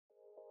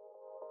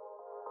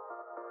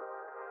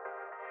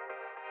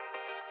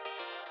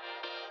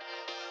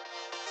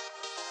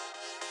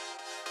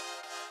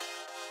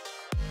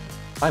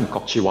I'm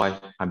Kok Chi Wai.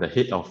 I'm the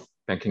head of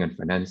banking and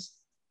finance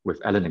with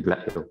Allen and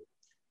Gledhill.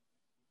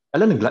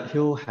 Allen and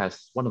Gledhill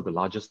has one of the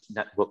largest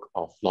network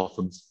of law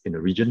firms in the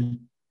region,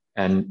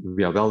 and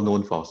we are well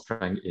known for our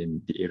strength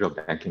in the area of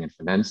banking and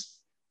finance.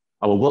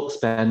 Our work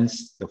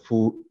spans the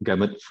full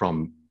gamut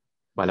from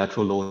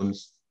bilateral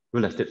loans,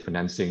 real estate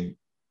financing,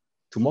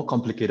 to more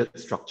complicated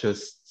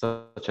structures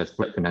such as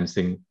project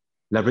financing,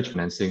 leverage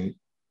financing,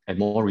 and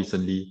more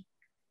recently,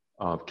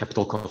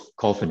 capital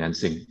call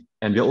financing.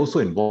 And we are also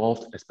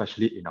involved,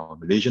 especially in our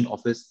Malaysian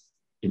office,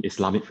 in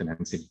Islamic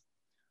financing.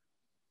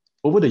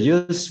 Over the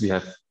years, we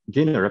have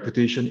gained a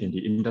reputation in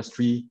the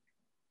industry,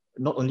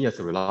 not only as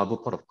a reliable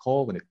port of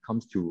call when it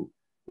comes to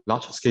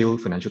large-scale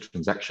financial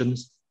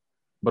transactions,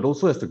 but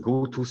also as the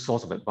go-to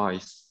source of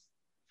advice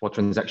for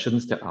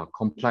transactions that are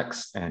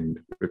complex and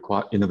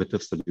require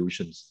innovative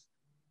solutions.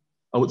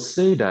 I would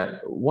say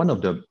that one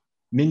of the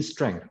main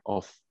strengths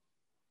of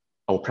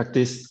our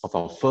practice of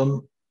our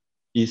firm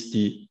is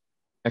the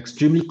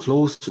extremely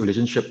close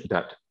relationship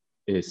that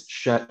is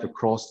shared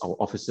across our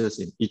offices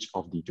in each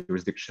of the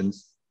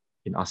jurisdictions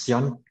in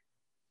ASEAN,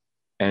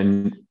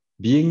 and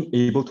being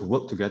able to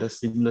work together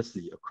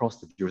seamlessly across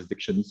the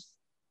jurisdictions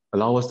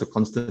allow us to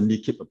constantly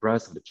keep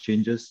abreast of the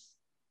changes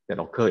that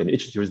occur in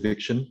each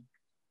jurisdiction,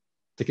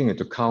 taking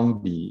into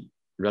account the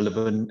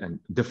relevant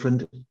and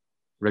different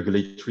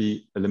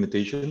regulatory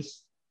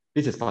limitations.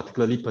 This is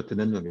particularly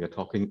pertinent when we are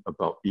talking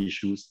about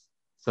issues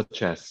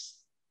such as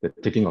the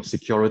taking of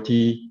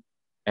security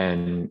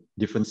and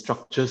different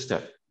structures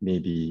that may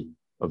be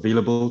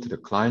available to the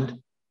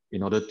client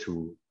in order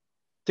to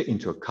take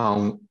into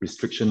account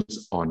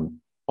restrictions on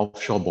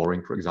offshore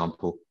borrowing, for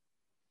example.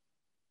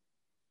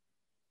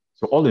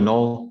 So all in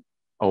all,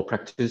 our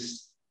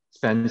practice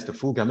spans the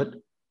full gamut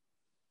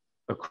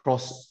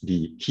across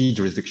the key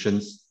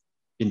jurisdictions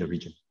in the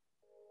region.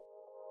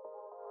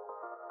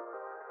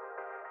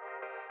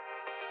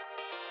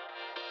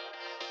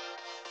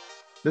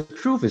 The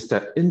truth is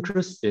that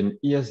interest in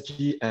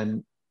ESG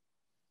and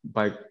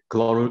by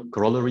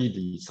corollary,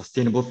 the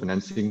sustainable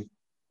financing,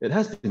 it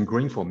has been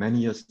growing for many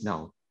years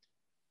now.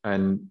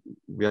 And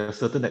we are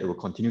certain that it will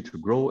continue to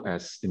grow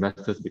as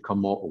investors become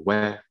more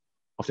aware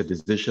of the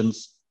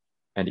decisions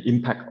and the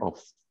impact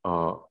of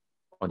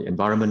on the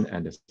environment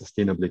and the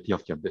sustainability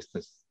of their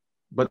business.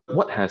 But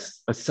what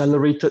has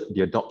accelerated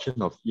the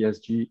adoption of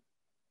ESG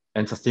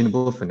and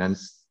sustainable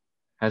finance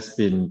has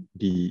been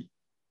the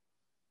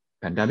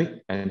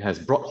pandemic, and has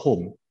brought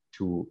home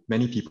to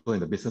many people in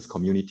the business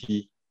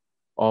community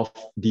of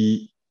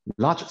the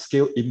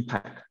large-scale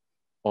impact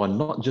on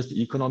not just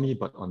the economy,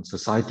 but on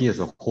society as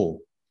a whole.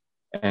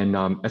 And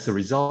as a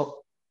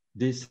result,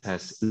 this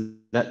has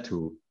led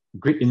to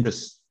great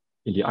interest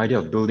in the idea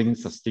of building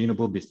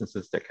sustainable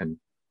businesses that can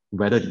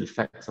weather the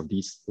effects of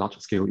these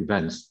large-scale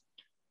events.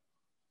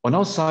 On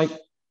our side,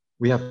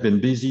 we have been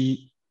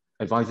busy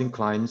advising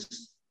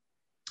clients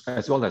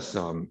as well as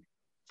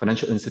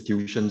financial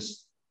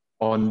institutions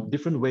on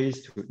different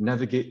ways to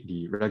navigate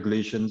the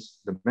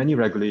regulations, the many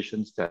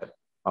regulations that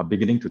are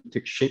beginning to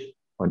take shape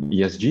on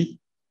ESG.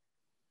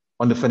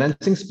 On the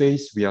financing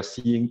space, we are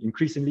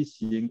increasingly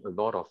seeing a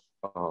lot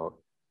of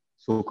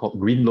so-called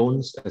green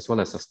loans as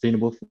well as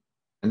sustainable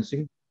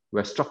financing,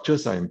 where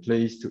structures are in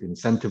place to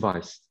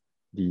incentivize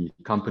the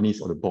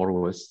companies or the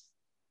borrowers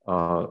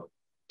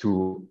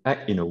to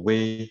act in a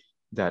way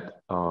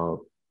that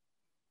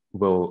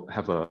will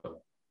have a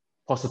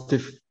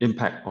positive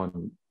impact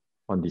on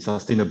the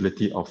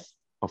sustainability of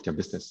their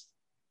business.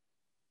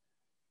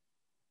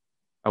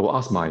 I will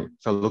ask my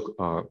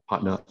fellow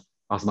partner,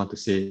 Azman, to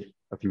say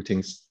a few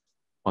things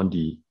on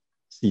the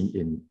scene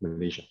in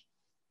Malaysia.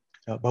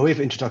 By way of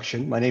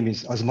introduction, my name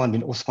is Azman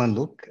bin Osman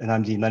Luk, and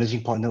I'm the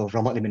managing partner of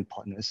Rahmat Lim &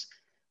 Partners,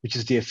 which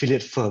is the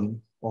affiliate firm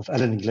of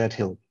Allen and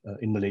Gledhill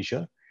in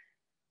Malaysia.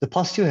 The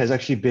past year has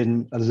actually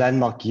been a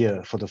landmark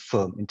year for the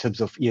firm in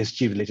terms of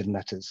ESG-related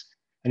matters.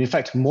 And in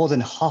fact, more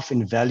than half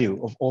in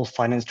value of all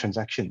finance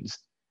transactions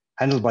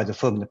handled by the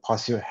firm in the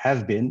past year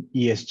have been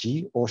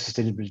ESG or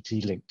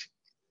sustainability linked.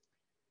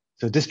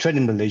 So this trend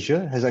in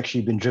Malaysia has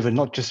actually been driven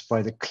not just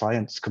by the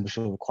client's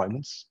commercial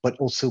requirements, but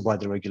also by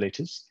the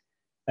regulators.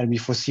 And we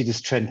foresee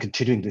this trend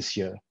continuing this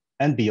year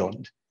and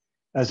beyond,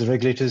 as the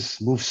regulators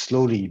move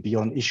slowly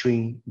beyond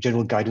issuing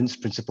general guidance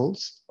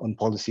principles on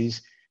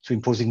policies to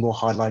imposing more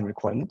hardline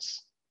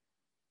requirements.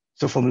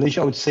 So for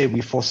Malaysia, I would say we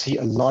foresee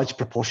a large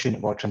proportion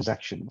of our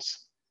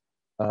transactions.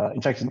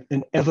 In fact,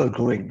 an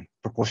ever-growing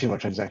proportion of our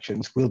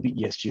transactions will be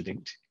ESG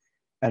linked.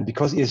 And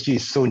because ESG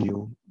is so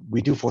new, we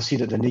do foresee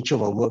that the nature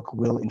of our work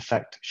will in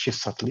fact shift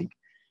subtly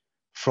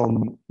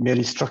from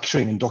merely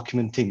structuring and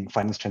documenting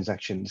finance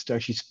transactions to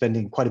actually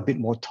spending quite a bit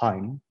more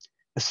time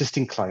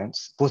assisting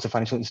clients, both the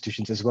financial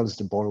institutions as well as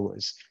the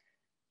borrowers,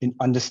 in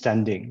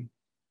understanding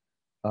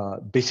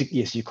basic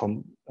ESG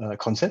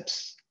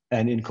concepts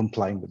and in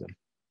complying with them.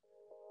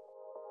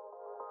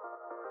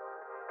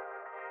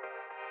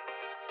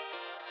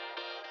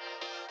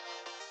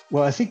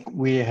 Well, I think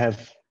we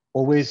have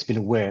always been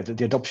aware that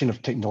the adoption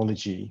of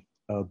technology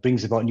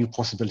brings about new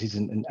possibilities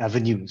and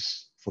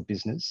avenues for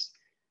business.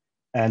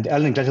 And the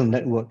Allen and Gledhill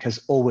network has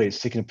always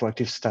taken a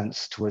proactive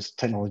stance towards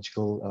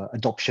technological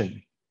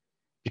adoption,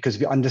 because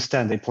we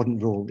understand the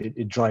important role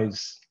it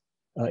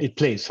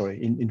plays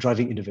in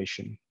driving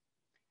innovation.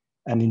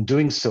 And in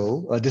doing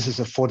so, this has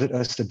afforded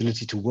us the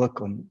ability to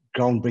work on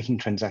groundbreaking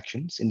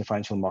transactions in the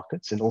financial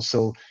markets and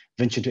also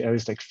venture into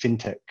areas like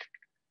fintech,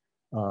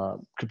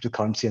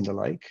 cryptocurrency and the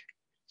like.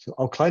 So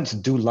our clients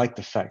do like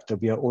the fact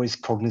that we are always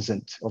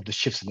cognizant of the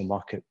shifts in the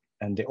market,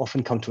 and they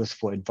often come to us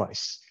for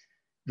advice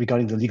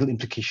regarding the legal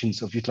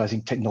implications of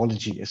utilizing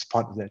technology as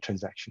part of their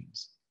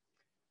transactions.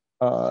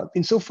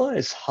 Insofar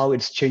as how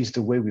it's changed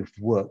the way we've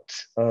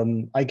worked,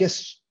 I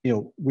guess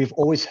we've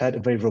always had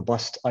a very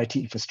robust IT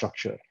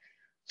infrastructure.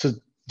 So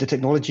the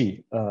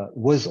technology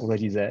was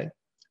already there,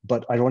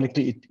 but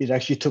ironically, it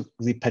actually took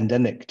the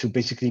pandemic to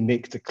basically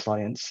make the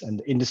clients and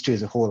the industry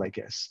as a whole, I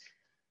guess,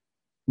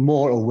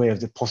 more aware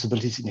of the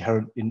possibilities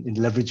inherent in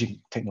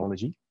leveraging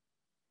technology.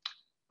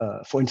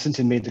 For instance,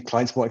 it made the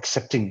clients more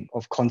accepting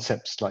of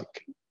concepts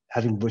like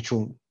having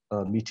virtual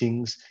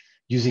meetings,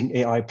 using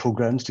AI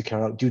programs to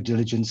carry out due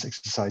diligence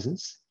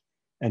exercises,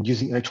 and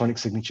using electronic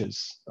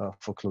signatures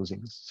for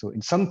closings. So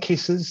in some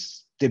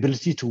cases, the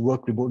ability to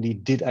work remotely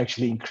did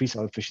actually increase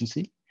our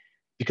efficiency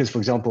because, for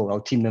example,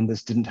 our team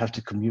members didn't have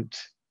to commute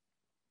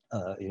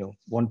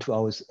 1-2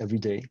 hours every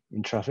day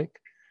in traffic.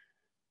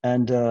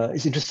 And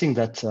it's interesting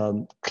that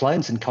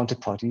clients and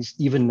counterparties,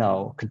 even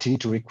now, continue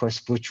to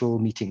request virtual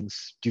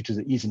meetings due to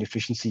the ease and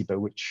efficiency by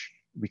which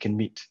we can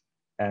meet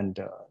and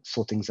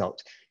sort things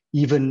out,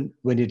 even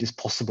when it is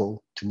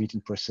possible to meet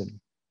in person.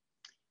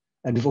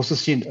 And we've also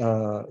seen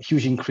a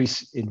huge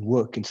increase in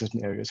work in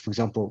certain areas, for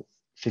example,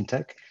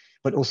 fintech,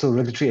 but also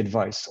regulatory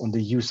advice on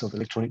the use of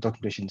electronic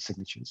documentation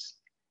signatures.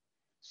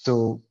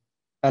 So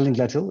Allen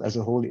Gledhill as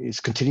a whole is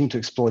continuing to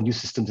explore new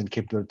systems and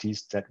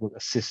capabilities that will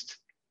assist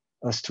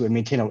us to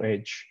maintain our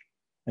edge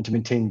and to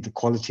maintain the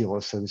quality of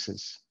our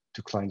services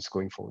to clients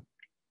going forward.